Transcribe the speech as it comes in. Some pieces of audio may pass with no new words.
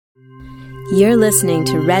You're listening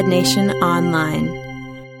to Red Nation Online. Here's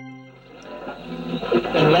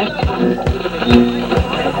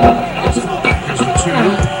the two.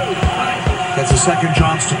 Gets a second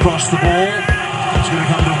chance to cross the ball. It's going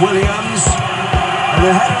to come to Williams. And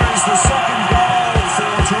the header is the second goal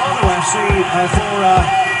for Toronto FC, for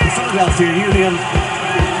the Philadelphia Union.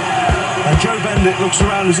 And Joe Bendit looks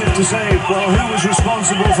around as if to say, well, who was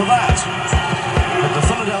responsible for that? But the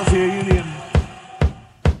Philadelphia Union...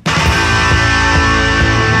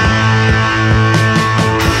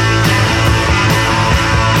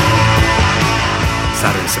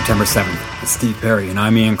 Saturday, September 7th, it's Steve Perry and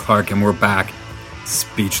I'm Ian Clark, and we're back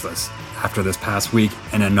speechless after this past week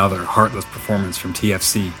and another heartless performance from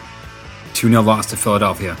TFC. 2-0 loss to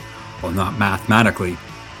Philadelphia. Well, not mathematically,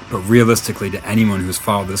 but realistically to anyone who's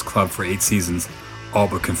followed this club for 8 seasons, all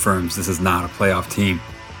but confirms this is not a playoff team.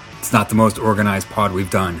 It's not the most organized pod we've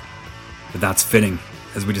done, but that's fitting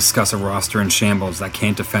as we discuss a roster in shambles that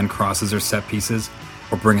can't defend crosses or set pieces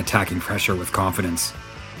or bring attacking pressure with confidence.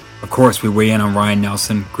 Of course, we weigh in on Ryan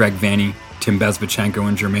Nelson, Greg Vanney, Tim Bezbatchenko,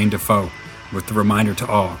 and Jermaine Defoe, with the reminder to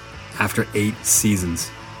all, after 8 seasons,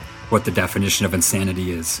 what the definition of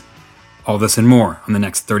insanity is. All this and more on the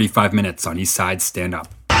next 35 minutes on Eastside Stand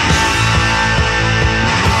Up.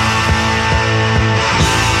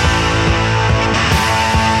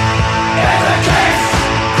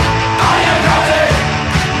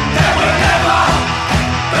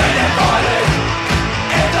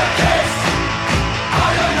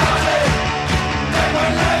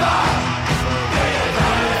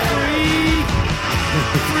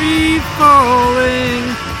 Falling.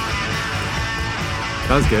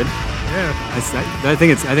 That was good. Yeah, I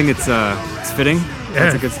think it's fitting. Yeah.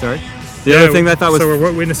 That's a good start. The other thing that I thought was... So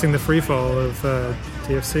we're witnessing the free fall of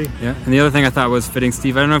TFC. Yeah, and the other thing I thought was fitting,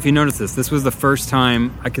 Steve, I don't know if you noticed this. This was the first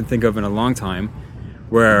time I can think of in a long time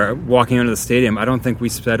where walking into the stadium, I don't think we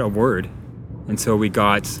said a word until we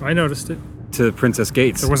got... I noticed it. ...to Princess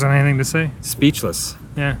Gates. There wasn't anything to say. Speechless.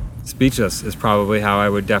 Yeah. Speechless is probably how I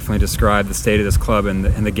would definitely describe the state of this club and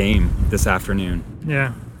the game this afternoon.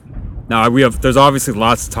 Yeah. Now, there's obviously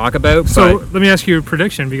lots to talk about. So but let me ask you a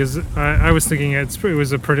prediction, because I was thinking it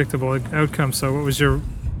was a predictable outcome. So what was your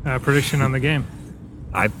prediction on the game?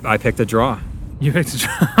 I picked a draw. You picked a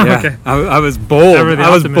draw? Yeah, Okay. I was bold. Forever the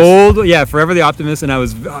I was optimist. bold. Yeah, forever the optimist, and I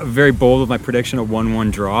was very bold with my prediction of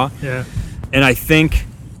 1-1 draw. Yeah. And I think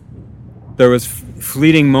there was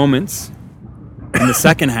fleeting moments in the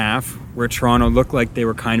second half where Toronto looked like they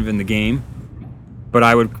were kind of in the game, but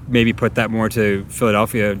I would maybe put that more to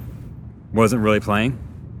Philadelphia wasn't really playing,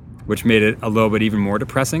 which made it a little bit even more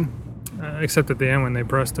depressing. Except at the end when they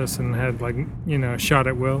pressed us and had shot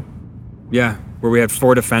at will. Yeah, where we had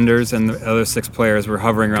 4 defenders and the other 6 players were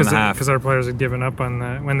hovering around the half. Because our players had given up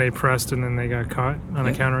on when they pressed and then they got caught on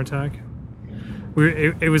a counterattack.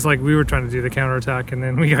 It was like we were trying to do the counterattack and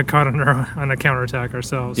then we got caught on a counterattack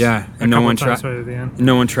ourselves. Yeah, and no one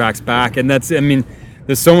tracks back, and that's. I mean,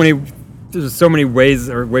 there's so many ways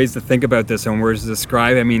to think about this and words to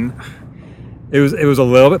describe. I mean, it was a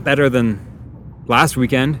little bit better than last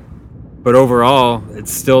weekend, but overall, it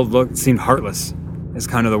still seemed heartless. Is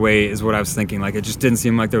kind of what I was thinking. Like, it just didn't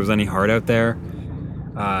seem like there was any heart out there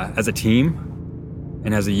as a team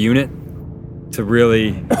and as a unit. To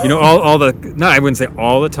really, I wouldn't say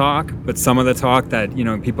all the talk, but some of the talk that,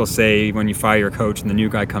 people say when you fire your coach and the new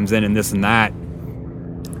guy comes in and this and that.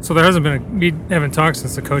 So we haven't talked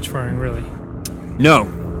since the coach firing, really? No.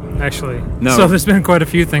 Actually. No. So there's been quite a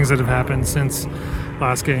few things that have happened since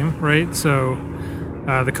last game, right? So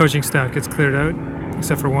the coaching staff gets cleared out,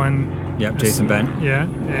 except for one. Yep, Jason Ben. Yeah,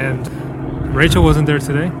 and Rachel wasn't there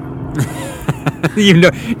today.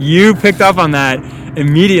 You picked up on that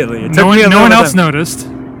immediately. No one else noticed,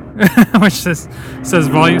 which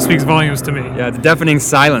speaks volumes to me. Yeah, the deafening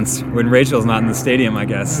silence when Rachel's not in the stadium, I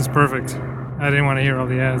guess. It's perfect. I didn't want to hear all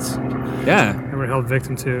the ads. Yeah. That we're held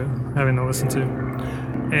victim to having to listen to.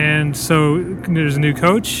 And so there's a new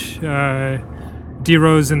coach, D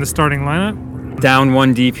Rose in the starting lineup. Down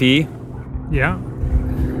 1 DP. Yeah.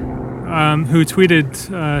 Who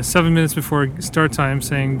tweeted 7 minutes before start time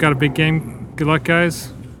saying, "Got a big game. Good luck,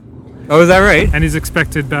 guys." Oh, is that right? And he's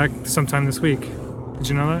expected back sometime this week. Did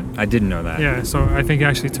you know that? I didn't know that. Yeah, so I think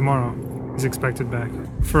actually tomorrow he's expected back.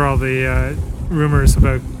 For all the rumors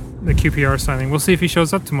about the QPR signing, we'll see if he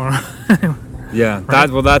shows up tomorrow. Yeah,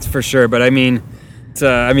 right? That's for sure. But I mean,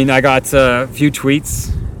 I got a few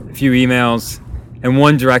tweets, a few emails, and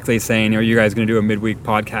one directly saying, "Are you guys going to do a midweek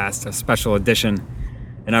podcast, a special edition?"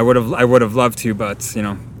 And I would have loved to, but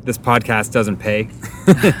this podcast doesn't pay,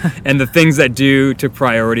 and the things that do took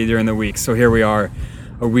priority during the week. So here we are,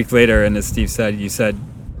 a week later, and as Steve said, you said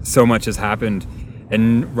so much has happened,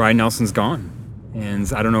 and Ryan Nelson's gone.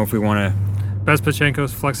 And I don't know if we want to... Bezpachenko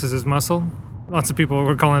flexes his muscle. Lots of people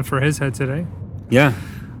were calling for his head today. Yeah.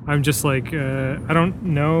 I'm just like, I don't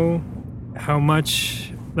know how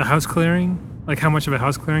much the house clearing, like how much of a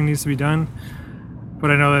house clearing needs to be done, but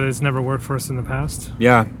I know that it's never worked for us in the past.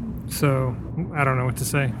 Yeah. So I don't know what to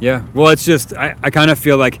say. Yeah. Well, it's just, I kind of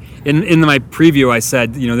feel like in my preview, I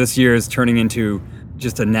said, this year is turning into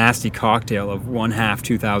just a nasty cocktail of one half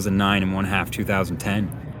 2009 and one half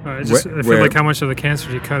 2010. I feel like how much of the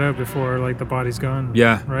cancer you cut out before like the body's gone.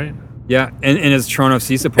 Yeah. Right? Yeah. And as Toronto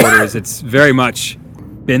FC supporters, it's very much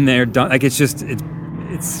been there, done. Like it's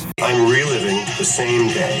I'm reliving the same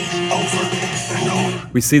day over and over.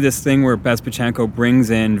 We see this thing where Bezpachenko brings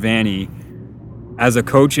in Vanny as a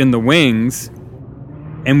coach in the wings,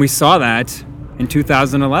 and we saw that in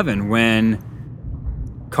 2011 when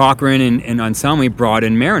Cochrane and Anselmi brought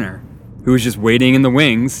in Mariner, who was just waiting in the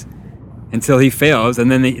wings until he fails,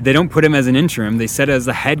 and then they don't put him as an interim, they set it as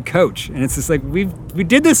the head coach. And it's just like, we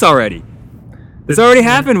did this already. This already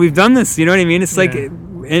happened. We've done this, you know what I mean? It's like,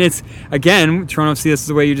 and it's, again, Toronto FC, this is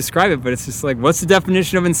the way you describe it, but it's just like, what's the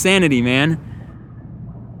definition of insanity, man?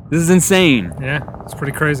 This is insane. Yeah, it's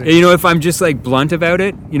pretty crazy. If I'm just like blunt about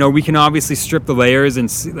it, we can obviously strip the layers and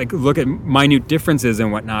see, like look at minute differences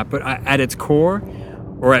and whatnot, but at its core,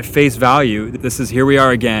 or at face value, this is, here we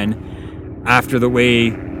are again, after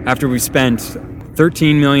we spent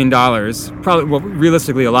 $13 million, probably, well,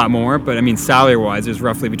 realistically a lot more, but I mean, salary-wise, there's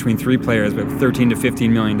roughly between three players, but $13 to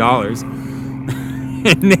 $15 million.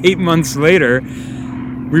 And 8 months later,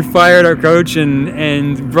 we fired our coach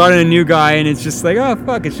and brought in a new guy, and it's just like, oh,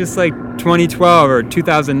 fuck, it's just like 2012 or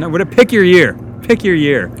 2000. Pick your year. Pick your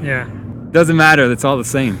year. Yeah. Doesn't matter. It's all the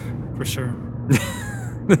same. For sure.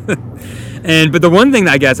 But the one thing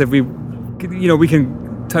that I guess, if we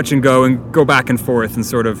can touch and go back and forth and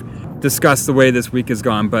sort of discuss the way this week has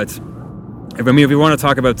gone. But if we want to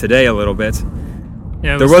talk about today a little bit,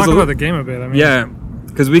 let's talk about the game a bit.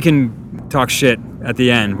 Because we can talk shit at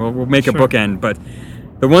the end. We'll make a bookend. But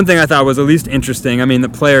the one thing I thought was at least interesting. I mean, the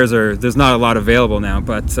players there's not a lot available now,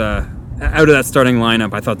 but out of that starting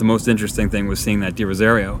lineup, I thought the most interesting thing was seeing that Di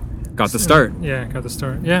Rosario got the start. Yeah, got the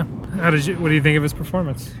start. Yeah. What do you think of his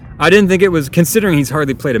performance? I didn't think it was, considering he's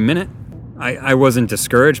hardly played a minute, I wasn't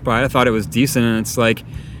discouraged by it. I thought it was decent, and it's like,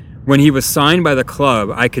 when he was signed by the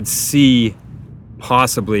club, I could see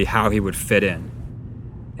possibly how he would fit in.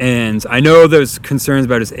 And I know there's concerns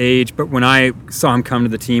about his age, but when I saw him come to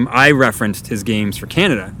the team, I referenced his games for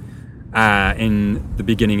Canada in the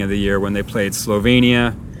beginning of the year when they played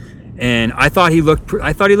Slovenia, and I thought he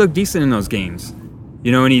looked decent in those games.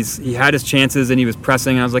 And he had his chances and he was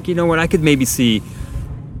pressing. I was like, you know what, I could maybe see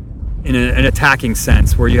in an attacking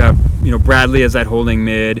sense where you have, Bradley as that holding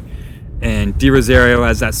mid and Di Rosario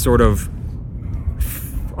as that sort of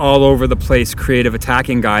all over the place creative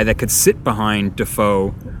attacking guy that could sit behind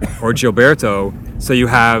Defoe or Gilberto. So you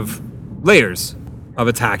have layers of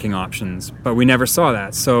attacking options, but we never saw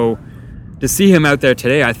that. So to see him out there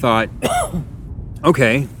today, I thought,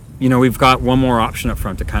 okay, we've got one more option up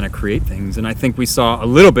front to kind of create things. And I think we saw a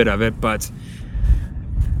little bit of it, but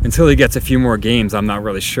until he gets a few more games, I'm not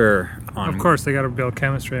really sure. Of course, they got to build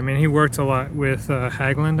chemistry. I mean, he worked a lot with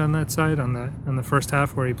Hagland on that side, on the first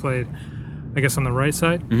half where he played, I guess, on the right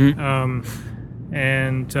side, and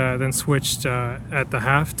then switched at the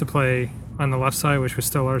half to play on the left side, which was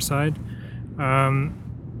still our side.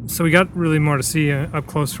 So we got really more to see up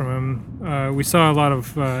close from him. We saw a lot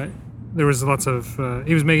of... there was lots of...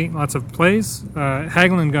 he was making lots of plays.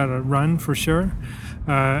 Hagland got a run for sure.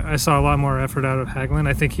 I saw a lot more effort out of Hagland.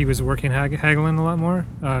 I think he was working Hagland a lot more.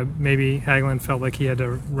 Maybe Hagland felt like he had to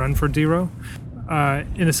run for Dero.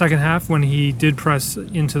 In the second half, when he did press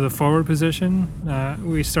into the forward position,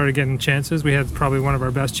 we started getting chances. We had probably one of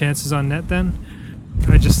our best chances on net then.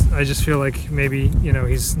 I just feel like maybe,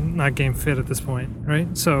 he's not game fit at this point,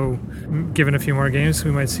 right? So given a few more games,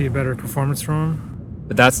 we might see a better performance from him.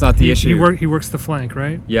 But that's not the issue. He works the flank,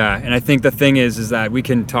 right? Yeah, and I think the thing is that we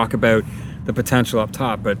can talk about the potential up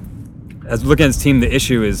top, but as looking at his team, the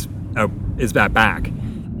issue is at back.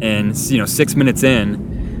 And 6 minutes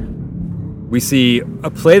in, we see a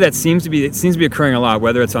play that seems to be occurring a lot,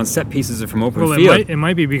 whether it's on set pieces or from open field. It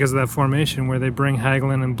might be because of that formation where they bring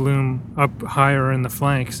Hagland and Bloom up higher in the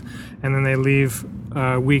flanks, and then they leave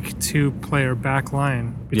weak two-player back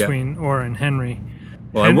line between Orr and Henry.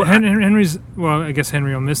 Well, Henry's... Well, I guess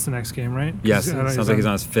Henry will miss the next game, right? Yes, it sounds like he's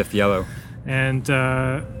on his fifth yellow. And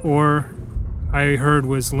Orr, I heard,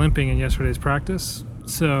 was limping in yesterday's practice,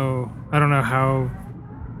 so I don't know how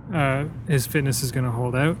his fitness is going to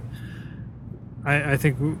hold out. I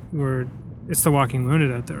think it's the walking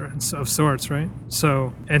wounded out there of sorts, right?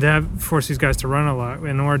 So, and to force these guys to run a lot,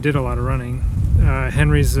 and Orr did a lot of running.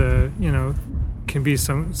 Henry's, can be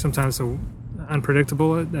sometimes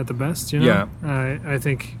unpredictable at the best, Yeah. I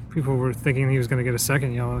think people were thinking he was going to get a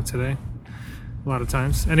second yellow today a lot of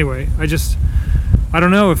times. Anyway, I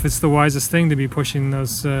don't know if it's the wisest thing to be pushing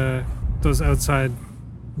those outside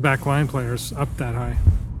back line players up that high.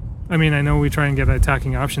 I mean, I know we try and get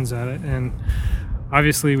attacking options at it, and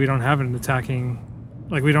obviously we don't have an attacking,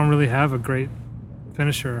 like we don't really have a great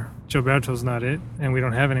finisher. Gilberto's not it, and we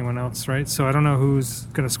don't have anyone else, right? So I don't know who's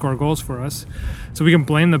going to score goals for us. So we can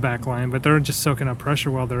blame the back line, but they're just soaking up pressure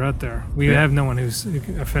while they're out there. We have no one who's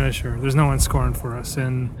a finisher. There's no one scoring for us.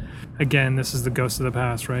 And again, this is the ghost of the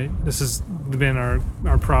past, right? This has been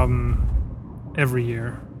our problem every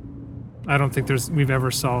year. I don't think we've ever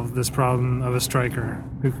solved this problem of a striker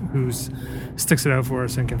who sticks it out for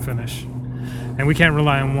us and can finish. And we can't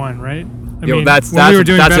rely on one, right? I mean, that's the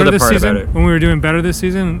part about it. When we were doing better this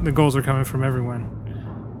season, the goals are coming from everyone,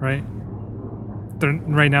 right?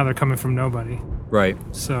 Right now they're coming from nobody. Right.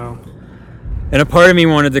 So. And a part of me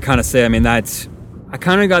wanted to kind of say, I mean, I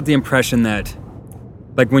kind of got the impression that,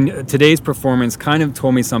 like, when today's performance kind of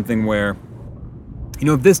told me something where,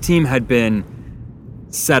 if this team had been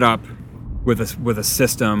set up with a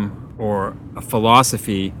system or a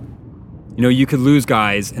philosophy, you could lose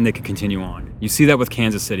guys and they could continue on. You see that with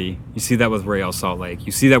Kansas City. You see that with Real Salt Lake.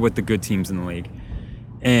 You see that with the good teams in the league.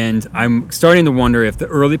 And I'm starting to wonder if the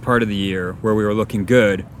early part of the year where we were looking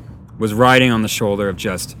good was riding on the shoulder of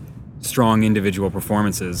just strong individual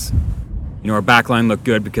performances. Our back line looked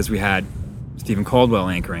good because we had Stephen Caldwell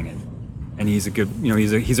anchoring it. And he's a good,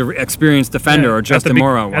 he's an experienced defender, or Justin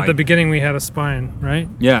Morrow. At the beginning, we had a spine, right?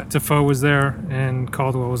 Yeah. Defoe was there, and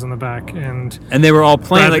Caldwell was in the back, and they were all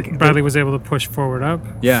playing. Bradley was able to push forward up,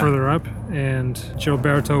 further up, and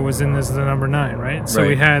Gilberto was in as the number 9, right? So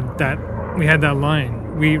we had that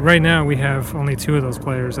line. Right now we have only 2 of those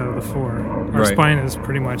players out of the 4. Our spine is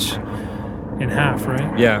pretty much in half,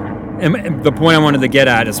 right? Yeah. And the point I wanted to get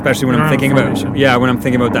at, especially when I'm thinking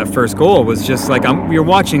about that first goal, was just like you're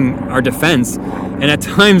watching our defense, and at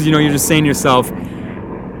times, you're just saying to yourself,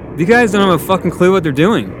 "You guys don't have a fucking clue what they're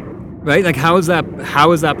doing, right? Like, how is that?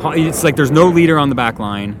 It's like there's no leader on the back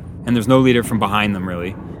line, and there's no leader from behind them,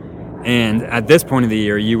 really. And at this point of the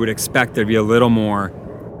year, you would expect there'd be a little more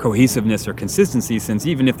cohesiveness or consistency, since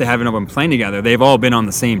even if they haven't all been playing together, they've all been on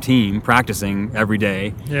the same team, practicing every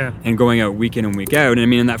day, and going out week in and week out. And I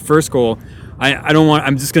mean, in that first goal,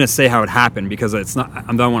 I'm just going to say how it happened, because it's not,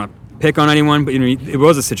 I don't want to pick on anyone, but it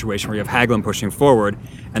was a situation where you have Hagelin pushing forward,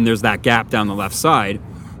 and there's that gap down the left side.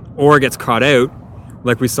 Orr gets caught out,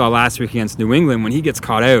 like we saw last week against New England. When he gets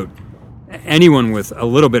caught out, anyone with a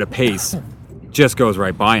little bit of pace just goes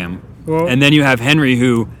right by him. Well, and then you have Henry,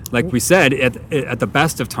 who, like we said, at the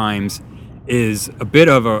best of times, is a bit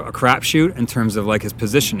of a crapshoot in terms of like his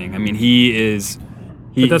positioning. I mean,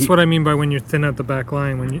 but that's what I mean by when you're thin at the back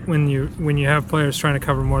line. When you have players trying to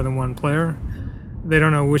cover more than one player, they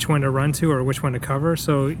don't know which one to run to or which one to cover.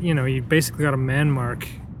 So you basically got to man mark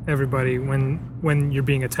everybody when you're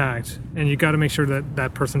being attacked, and you got to make sure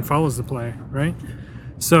that person follows the play, right?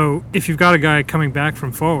 So if you've got a guy coming back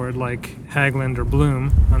from forward, like Hagelin or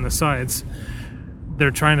Bloom on the sides,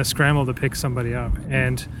 they're trying to scramble to pick somebody up.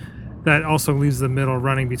 And that also leaves the middle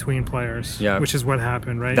running between players, which is what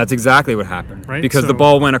happened, right? That's exactly what happened. Right? Because the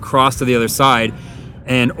ball went across to the other side,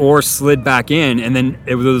 and Orr slid back in, and then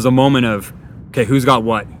there was a moment of, okay, who's got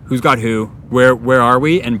what? Who's got who? Where are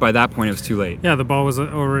we? And by that point, it was too late. Yeah, the ball was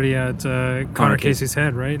already at Connor Casey's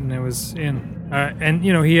head, right? And it was in. And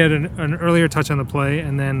he had an earlier touch on the play,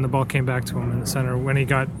 and then the ball came back to him in the center when he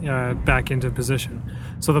got back into position.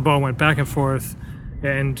 So the ball went back and forth,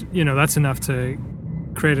 and that's enough to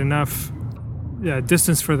create enough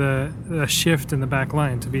distance for the shift in the back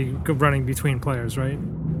line to be running between players, right?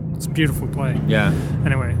 It's a beautiful play. Yeah.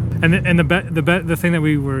 Anyway, and the thing that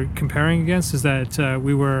we were comparing against is that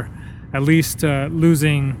we were at least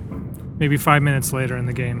losing maybe 5 minutes later in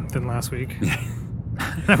the game than last week.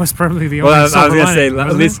 That was probably the only silver lining.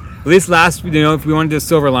 At least last, if we wanted to do a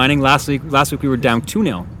silver lining, last week we were down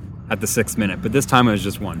 2-0 at the 6th minute, but this time it was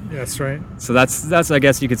just 1. That's right. So that's I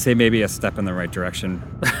guess you could say maybe a step in the right direction.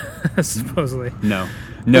 Supposedly. No,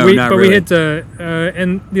 not really. But we hit,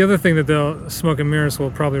 and the other thing that they'll Smoke and Mirrors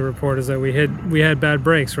will probably report is that we had bad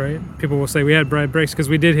breaks, right? People will say we had bad breaks because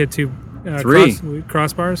we did hit 3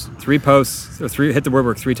 crossbars, 3 posts, or 3 hit the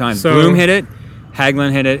woodwork 3 times. So, Bloom hit it,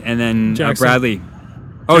 Hagelin hit it, and then Bradley.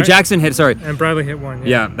 Oh, Jackson hit. Sorry, and Bradley hit one.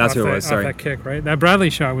 Yeah, that's who it was. Sorry, off that kick, right? That Bradley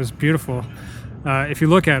shot was beautiful. If you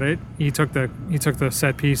look at it, he took the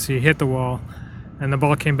set piece, he hit the wall, and the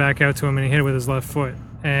ball came back out to him, and he hit it with his left foot.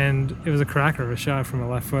 And it was a cracker of a shot from a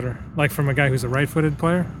left footer, like from a guy who's a right-footed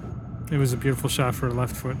player. It was a beautiful shot for a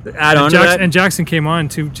left foot. Add on to that. And Jackson came on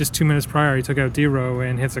just 2 minutes prior. He took out D-Row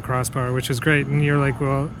and hits the crossbar, which was great. And you're like,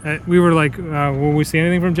 well, we were like, will we see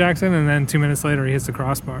anything from Jackson? And then 2 minutes later, he hits the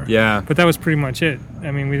crossbar. Yeah. But that was pretty much it.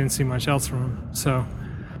 I mean, we didn't see much else from him. So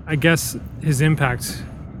I guess his impact,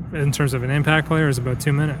 in terms of an impact player, is about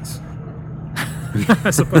 2 minutes.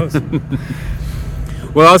 I suppose.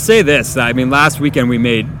 Well, I'll say this. I mean, last weekend we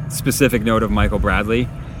made specific note of Michael Bradley,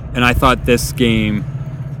 and I thought this game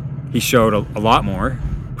he showed a lot more,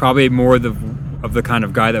 probably more of the kind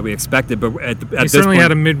of guy that we expected. But at he this certainly point,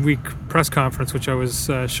 had a midweek press conference, which I was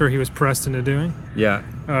sure he was pressed into doing. Yeah.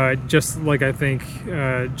 Just like I think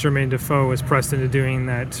Jermaine Defoe was pressed into doing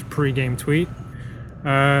that pre-game tweet,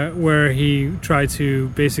 where he tried to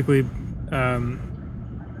basically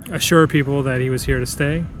assure people that he was here to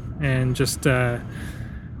stay, and just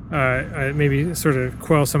maybe sort of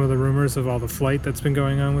quell some of the rumors of all the flight that's been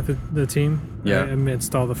going on with the team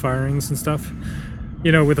amidst all the firings and stuff.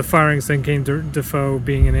 You know, with the firings, then came Defoe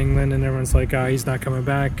being in England, and everyone's like, he's not coming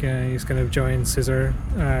back. He's going to join Scissor.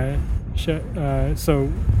 With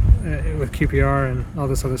QPR and all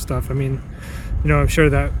this other stuff. I mean, you know, I'm sure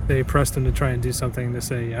that they pressed him to try and do something to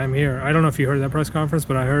say, I'm here. I don't know if you heard that press conference,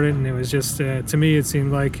 but I heard it, and it was just, to me, it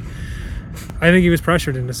seemed like, I think he was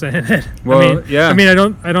pressured into saying it. Well,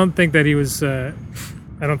 I don't think that he was. I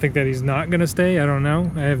don't think that he's not going to stay. I don't know.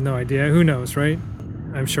 I have no idea. Who knows, right?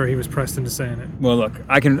 I'm sure he was pressed into saying it. Well, look,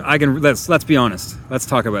 I can. Let's be honest. Let's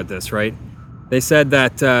talk about this, right? They said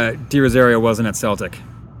that Di Rosario wasn't at Celtic.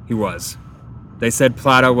 He was. They said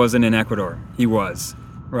Plata wasn't in Ecuador. He was,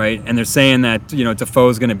 right? And they're saying that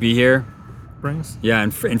Defoe's going to be here. Frings? Yeah,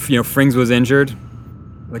 and Frings was injured.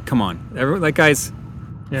 Like, come on, guys.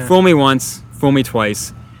 Yeah. Fool me once, fool me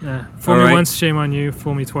twice. Yeah. Fool me once, shame on you.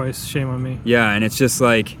 Fool me twice, shame on me. Yeah, and it's just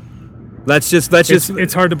like, let's just.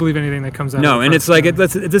 It's hard to believe anything that comes out. No, and it's like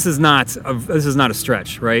this is not a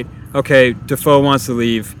stretch, right? Okay, Defoe wants to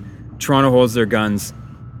leave. Toronto holds their guns,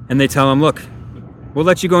 and they tell him, look, we'll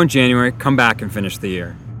let you go in January. Come back and finish the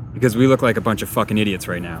year, because we look like a bunch of fucking idiots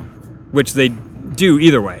right now, which they do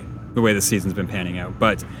either way, the way the season's been panning out,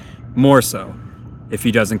 but more so if he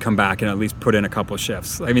doesn't come back and at least put in a couple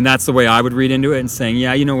shifts. I mean, that's the way I would read into it, and saying,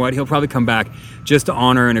 yeah, you know what, he'll probably come back just to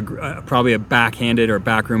honor probably a backhanded or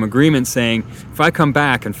backroom agreement saying, if I come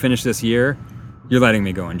back and finish this year, you're letting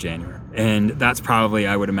me go in January. And that's probably,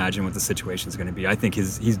 I would imagine, what the situation's going to be. I think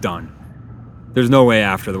he's done. There's no way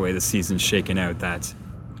after the way the season's shaken out that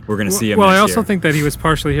we're going to see him Well, next I also year. think that he was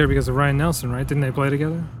partially here because of Ryan Nelson, right? Didn't they play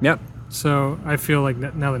together? Yep. So I feel like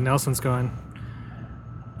now that Nelson's gone,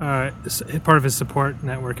 part of his support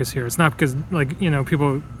network is here. It's not because,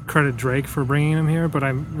 people credit Drake for bringing him here, but I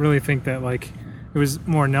really think that, it was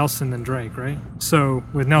more Nelson than Drake, right? So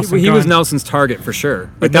with Nelson he gone, was Nelson's target for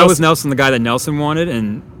sure. But that was Nelson, the guy that Nelson wanted,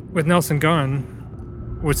 and with Nelson gone,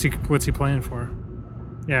 what's he playing for?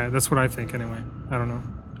 Yeah, that's what I think anyway. I don't know.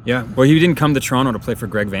 yeah. Well, he didn't come to Toronto to play for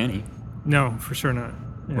Greg Vanney, No, for sure not.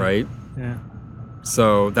 Yeah. right? Yeah.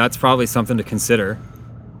 So that's probably something to consider.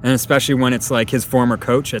 And especially when it's like his former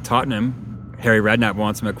coach at Tottenham, Harry Redknapp,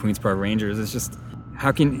 wants him at Queen's Park Rangers. It's just,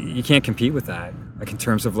 you can't compete with that. Like, in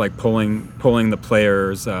terms of like pulling the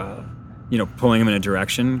players, pulling him in a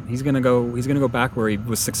direction. He's gonna go back where he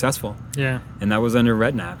was successful. Yeah. And that was under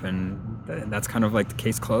Redknapp, and that's kind of like the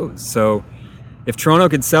case closed. So if Toronto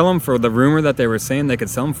could sell him for the rumor that they were saying they could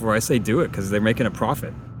sell him for, I say do it, because they're making a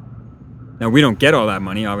profit. Now, we don't get all that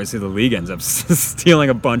money. Obviously, the league ends up stealing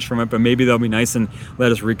a bunch from it, but maybe they'll be nice and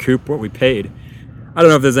let us recoup what we paid. I don't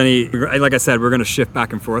know if there's any... Like I said, we're going to shift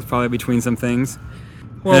back and forth probably between some things.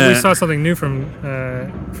 Well, we saw something new from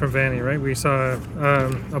Vanney, right? We saw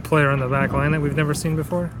a player on the back line that we've never seen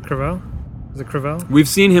before. Crevel? Is it Crevel? We've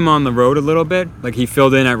seen him on the road a little bit. Like, he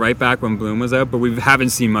filled in at right back when Bloom was out, but we haven't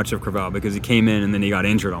seen much of Crevel because he came in and then he got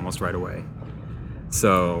injured almost right away.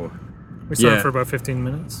 So... We saw him for about 15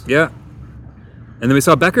 minutes. Yeah. And then we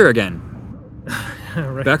saw Becker again.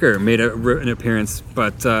 Right. Becker made an appearance,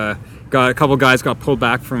 but got a couple guys got pulled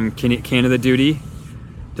back from Canada duty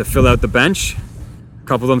to fill out the bench. A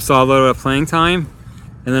couple of them saw a little bit of playing time,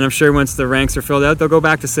 and then I'm sure once the ranks are filled out, they'll go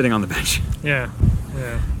back to sitting on the bench. Yeah.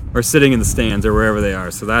 Or sitting in the stands or wherever they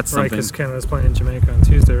are. So that's right, something. because Canada's playing in Jamaica on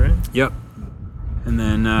Tuesday, right? Yep. And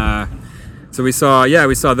then, so we saw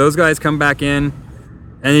those guys come back in,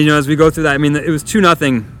 and as we go through that, I mean, it was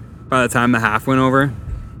 2-0 by the time the half went over,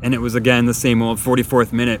 and it was again the same old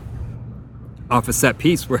 44th minute off a set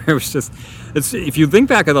piece where it was just, if you think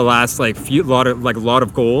back at the last lot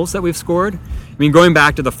of goals that we've scored, I mean, going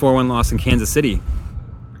back to the 4-1 loss in Kansas City,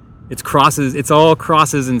 it's crosses. It's all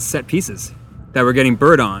crosses and set pieces that we're getting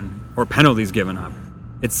bird on or penalties given up.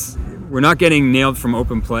 We're not getting nailed from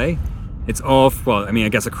open play. It's all, well, I mean, I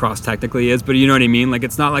guess a cross technically is, but you know what I mean? Like,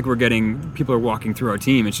 it's not like people are walking through our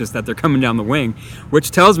team. It's just that they're coming down the wing,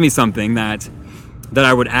 which tells me something that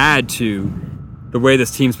I would add to the way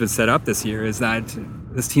this team's been set up this year, is that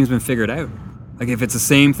this team's been figured out. Like, if it's the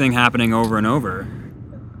same thing happening over and over,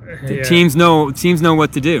 teams know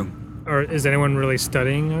what to do. Or is anyone really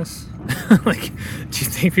studying us? Like, do you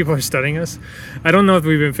think people are studying us? I don't know if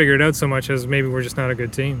we've been figured out so much as maybe we're just not a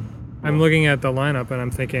good team. I'm looking at the lineup and I'm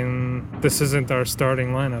thinking, this isn't our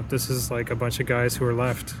starting lineup. This is like a bunch of guys who are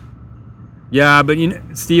left. Yeah, but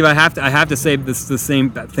Steve, I have to say this the same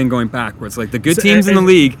thing going backwards. Like, the good teams in the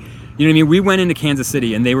league, you know what I mean? We went into Kansas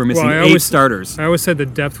City and they were missing 8 starters. I always said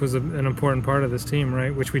that depth was an important part of this team,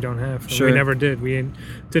 right? Which we don't have. Sure. We never did. We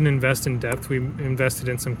didn't invest in depth. We invested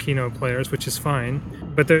in some keynote players, which is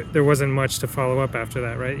fine. But there wasn't much to follow up after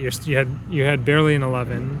that, right? You had barely an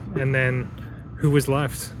 11, and then who was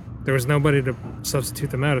left? There was nobody to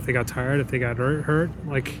substitute them out if they got tired, if they got hurt.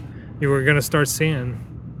 Like, you were going to start seeing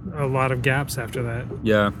a lot of gaps after that.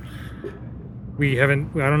 Yeah. We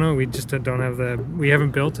haven't, I don't know, we just don't have we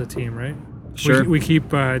haven't built a team, right? Sure. We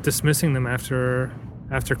keep dismissing them after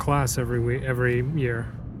class every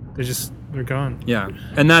year. They're gone. Yeah,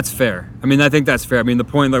 and that's fair. I mean, I think that's fair. I mean, the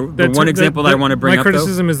one example that I want to bring up, my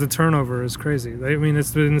criticism is the turnover is crazy. I mean,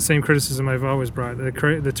 it's been the same criticism I've always brought.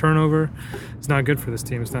 The turnover is not good for this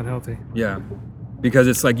team. It's not healthy. Yeah, because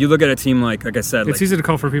it's like, you look at a team like I said, it's easy to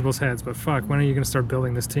call for people's heads, but fuck, when are you going to start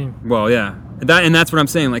building this team? Well, yeah, and that's what I'm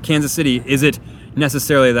saying. Like, Kansas City, is it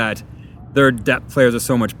necessarily that their depth players are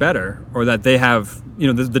so much better, or that they have,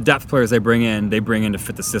 the depth players they bring in to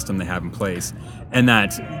fit the system they have in place, and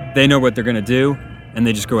that they know what they're going to do, and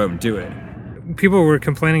they just go out and do it. People were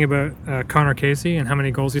complaining about Connor Casey and how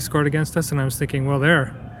many goals he scored against us, and I was thinking, well,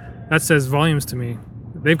 that says volumes to me.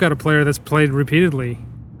 They've got a player that's played repeatedly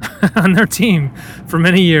on their team for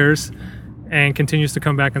many years and continues to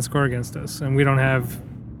come back and score against us, and we don't have,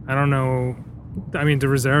 I don't know, I mean, De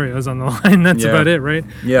Rosario's on the line. That's about it, right?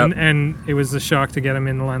 Yeah. And it was a shock to get him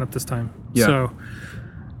in the lineup this time. Yeah. So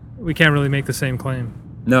we can't really make the same claim.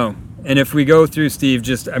 No. And if we go through, Steve,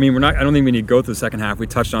 I don't think we need to go through the second half. We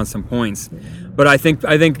touched on some points. But I think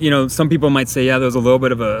some people might say, yeah, there was a little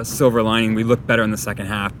bit of a silver lining. We looked better in the second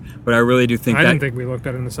half. But I really do think I didn't think we looked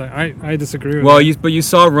better in the second. I disagree with that. But you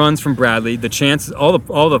saw runs from Bradley. The chances, all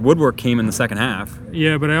the woodwork came in the second half.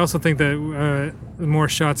 Yeah, but I also think that more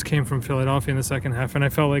shots came from Philadelphia in the second half, and I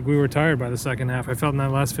felt like we were tired by the second half. I felt in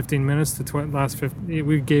that last 15 minutes,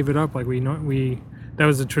 we gave it up. Like, that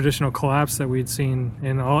was a traditional collapse that we'd seen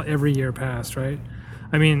in every year past, right?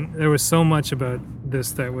 I mean, there was so much about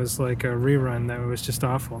this that was like a rerun that was just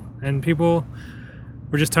awful. And people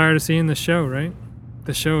were just tired of seeing the show, right?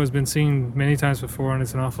 The show has been seen many times before, and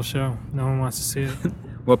it's an awful show. No one wants to see it.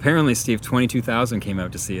 Well, apparently, Steve, 22,000 came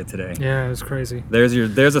out to see it today. Yeah, it was crazy. There's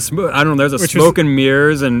a smoke and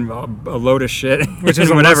mirrors and a load of shit, which is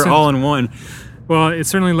whatever, all in one. Well, it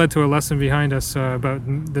certainly led to a lesson behind us about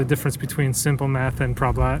the difference between simple math and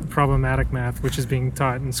problematic math, which is being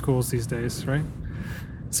taught in schools these days, right?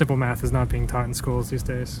 Simple math is not being taught in schools these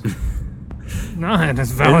days. No, and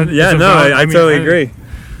it's valid. Yeah, I totally agree.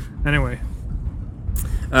 Anyway.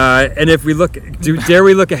 And if we dare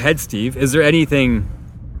we look ahead, Steve? Is there anything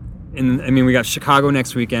we got Chicago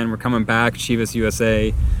next weekend. We're coming back, Chivas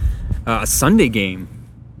USA. A Sunday game.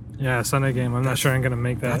 Yeah, a Sunday game. I'm not sure I'm going to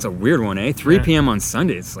make that. That's a weird one, eh? 3 p.m. on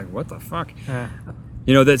Sunday. It's like, what the fuck? Yeah.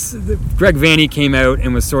 Greg Vanney came out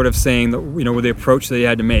and was sort of saying that, with the approach that he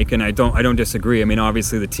had to make, and I don't disagree. I mean,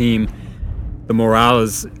 obviously the team, the morale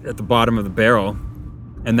is at the bottom of the barrel,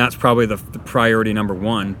 and that's probably the priority number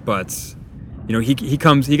one. But he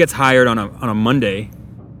gets hired on a Monday,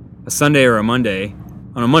 a Sunday or a Monday.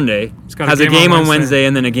 On a Monday, has a game on Wednesday,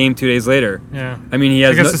 and then a game 2 days later. Yeah. I mean, he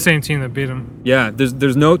has. I guess the same team that beat him. Yeah.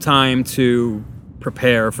 There's no time to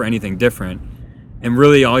prepare for anything different, and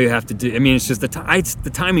really all you have to do. I mean, it's just the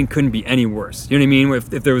timing couldn't be any worse. You know what I mean?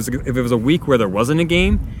 If it was a week where there wasn't a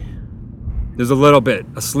game, there's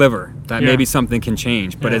a sliver that maybe something can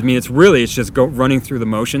change. But I mean, it's just running through the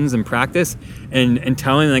motions in practice and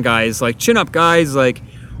telling the guys, like, chin up, guys, like,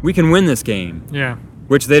 we can win this game. Yeah.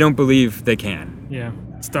 Which they don't believe they can. Yeah,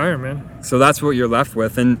 it's dire, man. So that's what you're left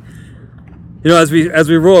with, and as we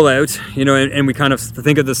roll out, and we kind of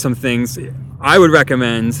think of some things, I would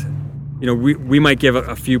recommend, we might give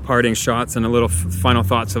a few parting shots and a little final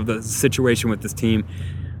thoughts of the situation with this team.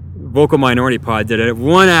 Vocal Minority Pod did it,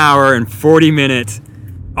 1 hour and 40 minute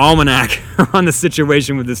almanac on the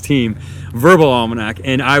situation with this team, verbal almanac,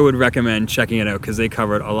 and I would recommend checking it out because they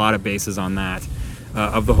covered a lot of bases on that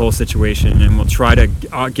of the whole situation, and we'll try to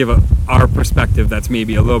give our perspective that's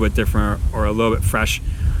maybe a little bit different or a little bit fresh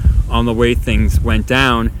on the way things went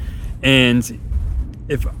down. And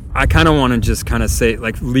if I kind of want to just kind of say,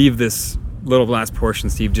 like, leave this little last portion,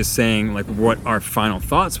 Steve, just saying like what our final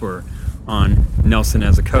thoughts were on Nelson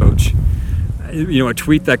as a coach. A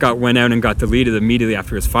tweet that went out and got deleted immediately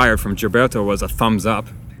after he was fired from Gilberto was a thumbs up,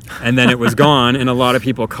 and then it was gone, and a lot of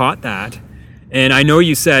people caught that. And I know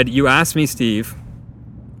you asked me, Steve,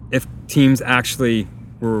 if teams actually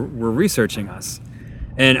were researching us.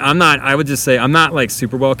 And I would just say I'm not like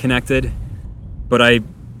super well connected, but I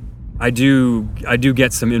do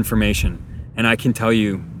get some information, and I can tell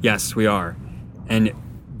you, yes, we are. And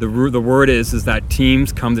the word is that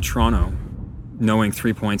teams come to Toronto knowing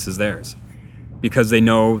 3 points is theirs, because they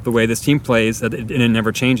know the way this team plays, that it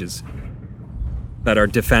never changes. That our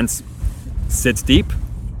defense sits deep,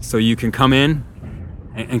 so you can come in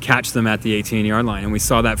and catch them at the 18-yard line. And we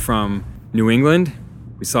saw that from New England.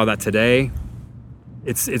 We saw that today.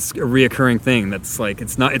 It's a reoccurring thing. That's like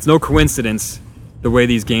it's no coincidence the way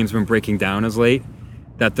these games have been breaking down as late,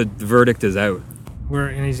 that the verdict is out. We're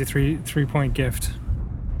an easy three-point gift.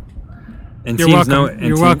 And You're teams welcome. know it.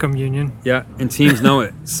 You're welcome, Union. Yeah, and teams know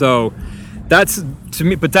it. So that's to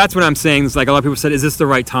me. But that's what I'm saying. It's like a lot of people said, "Is this the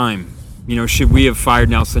right time? Should we have fired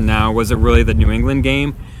Nelson now? Was it really the New England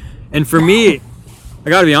game?" And for me, I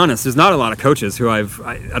got to be honest. There's not a lot of coaches who I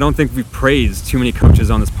don't think we've praised too many coaches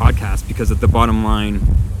on this podcast, because at the bottom line,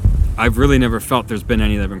 I've really never felt there's been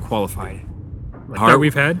any that have been qualified. That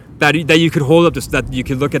we've had? That you could hold up that you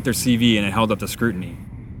could look at their CV and it held up to scrutiny.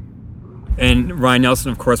 And Ryan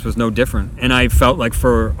Nelson, of course, was no different. And I felt like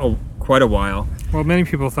for quite a while. Well, many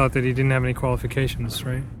people thought that he didn't have any qualifications,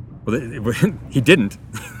 right? Well, he didn't.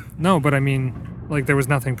 No, but I mean, like, there was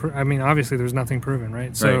nothing. Obviously, there was nothing proven,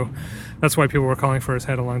 right? So that's why people were calling for his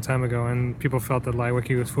head a long time ago, and people felt that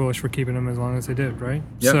Leiweke was foolish for keeping him as long as they did, right?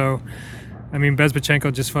 Yep. So, I mean,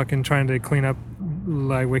 Bezbatchenko just fucking trying to clean up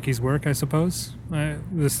Leiweke's work, I suppose.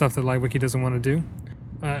 The stuff that Leiweke doesn't want to do.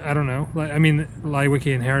 I don't know.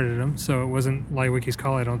 Leiweke inherited him, so it wasn't Leiweke's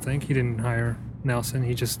call, I don't think. He didn't hire Nelson.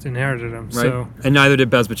 He just inherited him. Right. So, and neither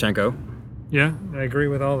did Bezbatchenko. Yeah, I agree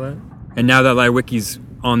with all that. And now that Leiweke's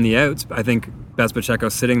on the outs, I think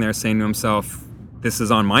Bezbatchenko's sitting there saying to himself, "This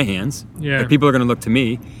is on my hands. Yeah. Like, people are going to look to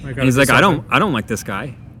me." And he's like, "I don't like this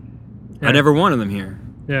guy. Yeah. I never wanted him here."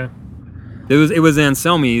 Yeah. It was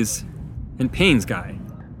Anselmi's and Payne's guy.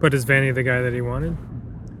 But is Vanny the guy that he wanted?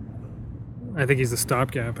 I think he's the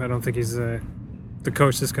stopgap. I don't think he's the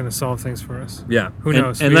coach that's going to solve things for us. Yeah. Who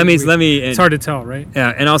knows? And let me. It's hard to tell, right?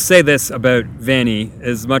 Yeah. And I'll say this about Vanny,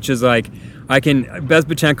 as much as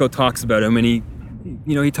Bezbatchenko talks about him, and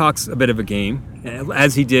he talks a bit of a game,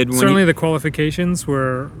 as he did when certainly the qualifications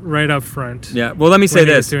were right up front. Yeah. Well, let me say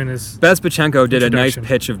this: Bezbatchenko did a nice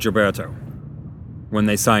pitch of Gilberto when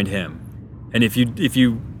they signed him, and if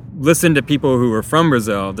you listen to people who were from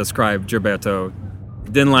Brazil describe Gilberto,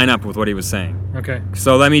 it didn't line up with what he was saying. Okay.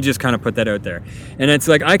 So let me just kind of put that out there, and it's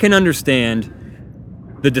like I can understand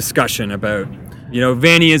the discussion about.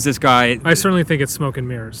 Vanny is this guy. I certainly think it's smoke and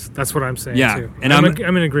mirrors. That's what I'm saying. Yeah, too. And I'm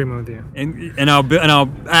in agreement with you. And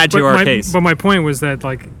I'll add to our case. But my point was that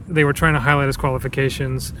they were trying to highlight his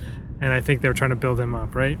qualifications, and I think they were trying to build him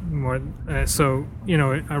up, right? More. So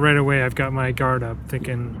right away I've got my guard up,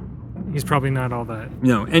 thinking he's probably not all that.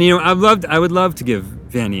 No, and I would love to give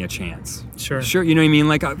Vanny a chance. Sure. You know what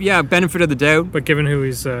I mean? Benefit of the doubt. But given who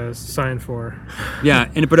he's signed for. Yeah,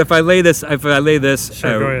 but if I lay this sure,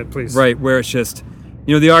 out, go ahead, please. Right, where it's just,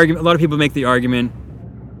 the argument. A lot of people make the argument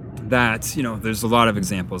that there's a lot of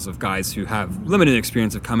examples of guys who have limited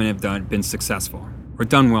experience of coming and have been successful or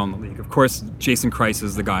done well in the league. Of course, Jason Kreis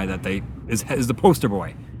is the guy that is the poster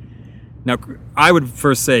boy. Now, I would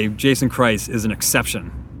first say Jason Kreis is an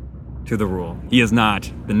exception to the rule. He is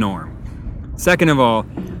not the norm. Second of all,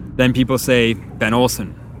 then people say Ben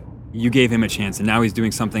Olsen, you gave him a chance, and now he's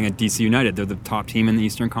doing something at DC United. They're the top team in the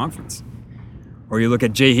Eastern Conference. Or you look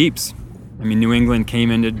at Jay Heaps. New England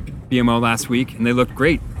came into BMO last week, and they looked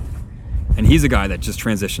great. And he's a guy that just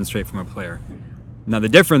transitioned straight from a player. Now, the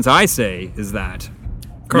difference, I say, is that...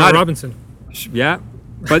 Carl Robinson. Yeah,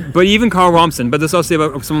 but even Carl Robinson. But this I'll say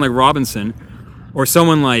about someone like Robinson, or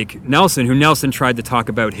someone like Nelson, who Nelson tried to talk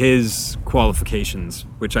about his qualifications,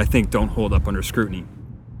 which I think don't hold up under scrutiny.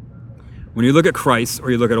 When you look at Kreis,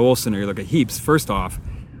 or you look at Olsen, or you look at Heaps, first off,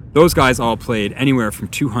 those guys all played anywhere from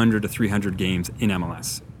 200 to 300 games in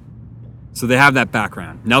MLS. So they have that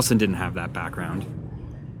background. Nelson didn't have that background.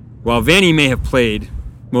 While Vanny may have played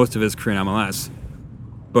most of his career in MLS,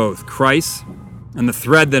 both Kreis, and the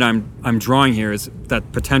thread that I'm drawing here is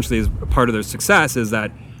that potentially is a part of their success is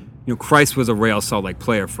that, you know, Kreis was a Real Salt Lake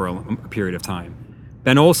player for a period of time.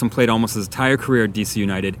 Ben Olsen played almost his entire career at DC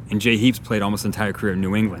United, and Jay Heaps played almost his entire career in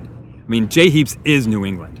New England. I mean, Jay Heaps is New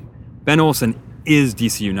England. Ben Olsen is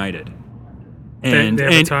DC United. And they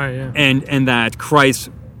have a tie, yeah. and that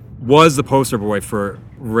Kreis was the poster boy for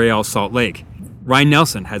Real Salt Lake. Ryan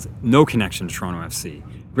Nelson has no connection to Toronto FC.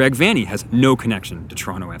 Greg Vanney has no connection to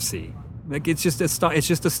Toronto FC. Like, it's just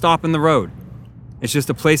a stop in the road. It's just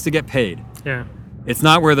a place to get paid. Yeah. It's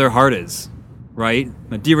not where their heart is, right?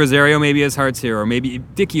 Di Rosario maybe his heart's here, or maybe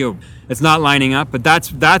Dicchio. It's not lining up, but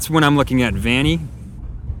that's when I'm looking at Vanney,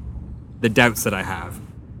 the doubts that I have.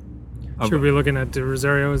 Should we be looking at Di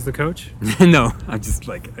Rosario as the coach? No, I just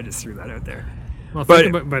threw that out there. Well,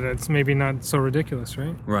 but it's maybe not so ridiculous,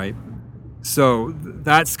 right? Right. So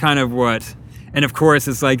that's kind of what, and of course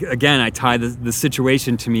it's like, again, I tie the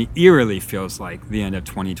situation to me eerily feels like the end of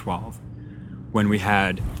 2012 when we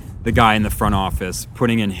had the guy in the front office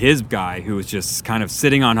putting in his guy who was just kind of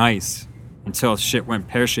sitting on ice until shit went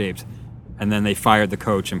pear-shaped, and then they fired the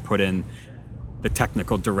coach and put in the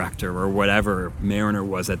technical director or whatever Mariner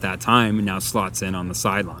was at that time, and now slots in on the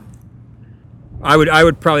sideline. I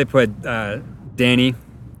would probably put Danny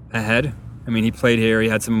ahead. I mean, he played here. He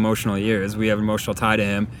had some emotional years. We have an emotional tie to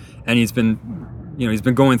him, and he's been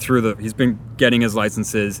going through he's been getting his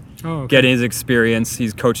licenses, getting his experience.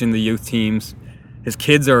 He's coaching the youth teams. His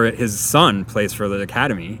son plays for the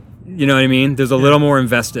academy. You know what I mean? There's a little more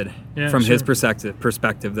invested from his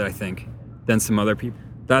perspective that I think than some other people.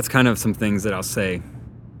 That's kind of some things that I'll say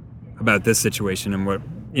about this situation and what,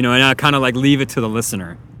 you know, and I kind of like leave it to the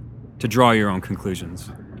listener to draw your own conclusions.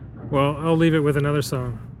 Well, I'll leave it with another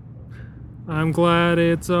song. I'm glad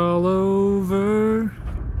it's all over.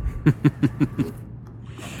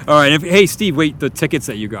 All right. Hey, Steve, wait, the tickets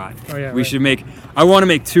that you got. Oh, yeah. I want to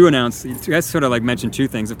make two announcements. You guys sort of like mentioned two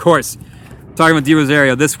things. Of course, talking about Di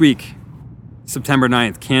Rosario this week, September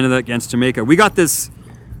 9th, Canada against Jamaica. We got this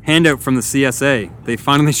handout from the CSA. They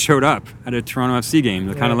finally showed up at a Toronto FC game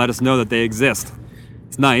to kind of let us know that they exist.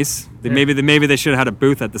 It's nice. Maybe they should have had a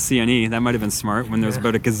booth at the CNE. That might have been smart when there's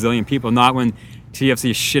about a gazillion people, not when TFC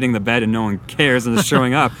is shitting the bed and no one cares and is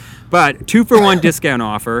showing up. But 2-for-1 discount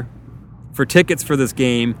offer for tickets for this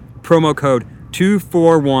game. Promo code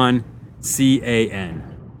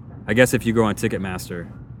 241CAN. I guess if you go on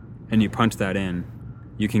Ticketmaster and you punch that in,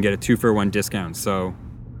 you can get a 2-for-1 discount. So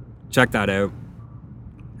check that out.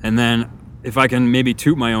 And then, if I can maybe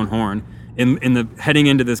toot my own horn, in the heading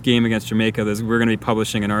into this game against Jamaica, we're going to be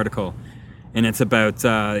publishing an article, and it's about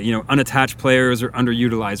unattached players or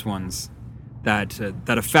underutilized ones that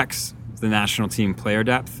affects the national team player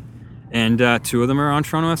depth, and two of them are on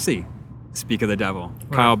Toronto FC. Speak of the devil,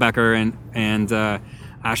 wow. Kyle Becker and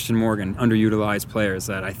Ashton Morgan, underutilized players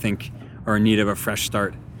that I think are in need of a fresh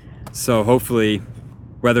start. So hopefully,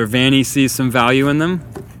 whether Vanney sees some value in them.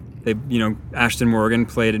 Ashton Morgan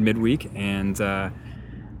played in midweek, and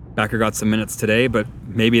Becker got some minutes today, but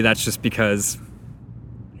maybe that's just because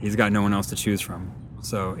he's got no one else to choose from.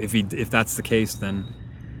 So if that's the case, then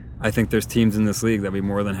I think there's teams in this league that would be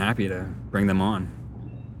more than happy to bring them on.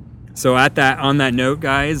 So on that note,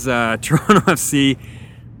 guys, Toronto FC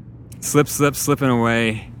slipping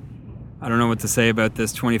away. I don't know what to say about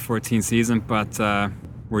this 2014 season, but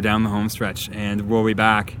we're down the home stretch, and we'll be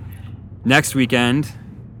back next weekend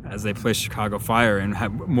as they play Chicago Fire, and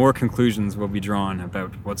more conclusions will be drawn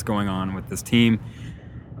about what's going on with this team,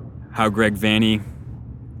 how Greg Vanney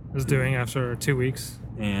is doing after 2 weeks,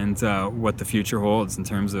 and what the future holds in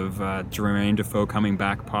terms of Jermaine Defoe coming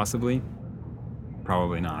back possibly.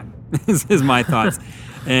 Probably not, is my thoughts.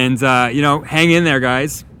 And, hang in there,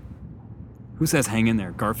 guys. Who says hang in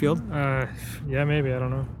there? Garfield? Yeah, maybe. I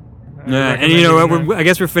don't know. Yeah, and I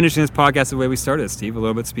guess we're finishing this podcast the way we started, Steve, a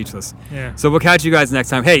little bit speechless. Yeah. So we'll catch you guys next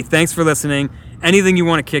time. Hey, thanks for listening. Anything you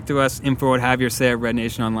want to kick to us, info what have your say at Red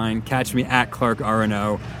Nation Online. Catch me at Clark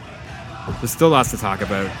RNO. There's still lots to talk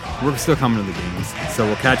about. We're still coming to the games. So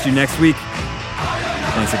we'll catch you next week.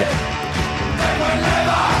 Thanks again.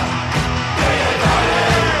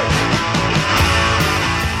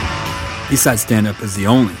 Eastside Stand Up is the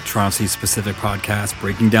only Toronto City specific podcast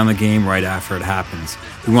breaking down the game right after it happens.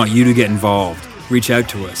 We want you to get involved. Reach out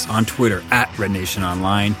to us on Twitter at Red Nation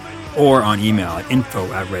Online or on email at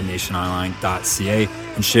info@rednationonline.ca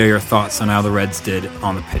and share your thoughts on how the Reds did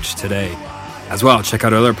on the pitch today. As well, check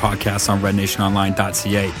out other podcasts on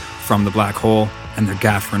rednationonline.ca from The Black Hole and their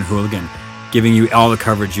Gaffer and Hooligan, giving you all the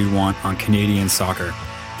coverage you want on Canadian soccer.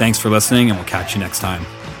 Thanks for listening, and we'll catch you next time.